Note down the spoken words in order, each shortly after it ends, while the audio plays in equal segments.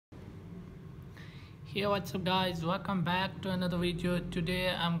Hey, what's up guys, welcome back to another video.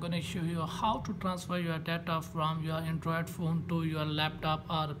 Today I'm gonna show you how to transfer your data from your Android phone to your laptop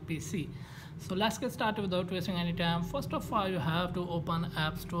or PC. So let's get started without wasting any time. First of all, you have to open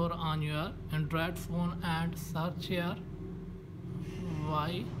App Store on your Android phone and search here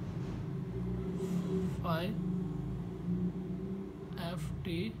Wi-Fi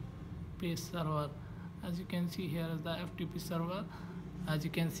FTP server. As you can see, here is the FTP server. As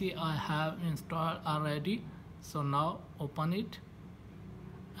you can see, I have installed already. So now open it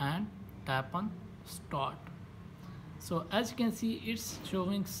and tap on start. So as you can see, it's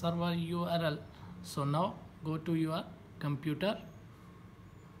showing server URL. So now go to your computer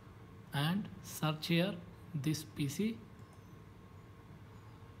and search here this PC.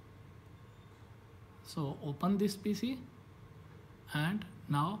 So open this PC and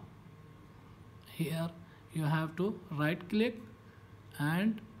now here you have to right click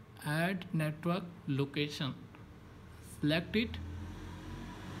and add network location. Select it.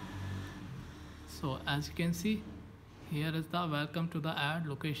 So as you can see, here is the welcome to the add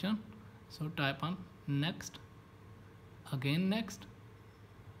location. So type on next, again next.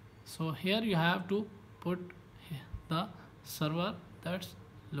 So here you have to put the server that's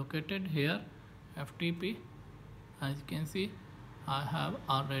located here, FTP. As you can see, I have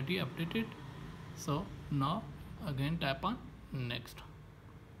already updated. So now again tap on next.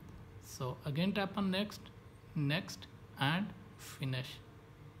 So again tap on next and finish.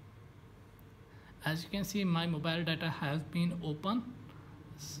 As you can see, my mobile data has been open.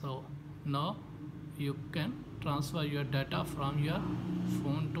 So now you can transfer your data from your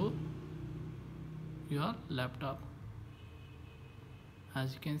phone to your laptop.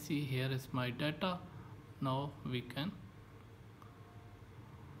 As you can see, here is my data. Now we can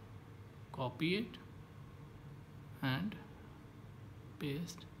copy it and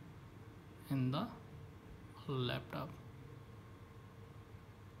paste in the laptop.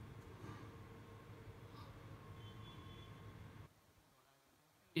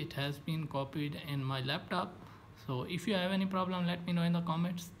 It has been copied in my laptop. So if you have any problem, let me know in the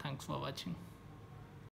comments. Thanks for watching.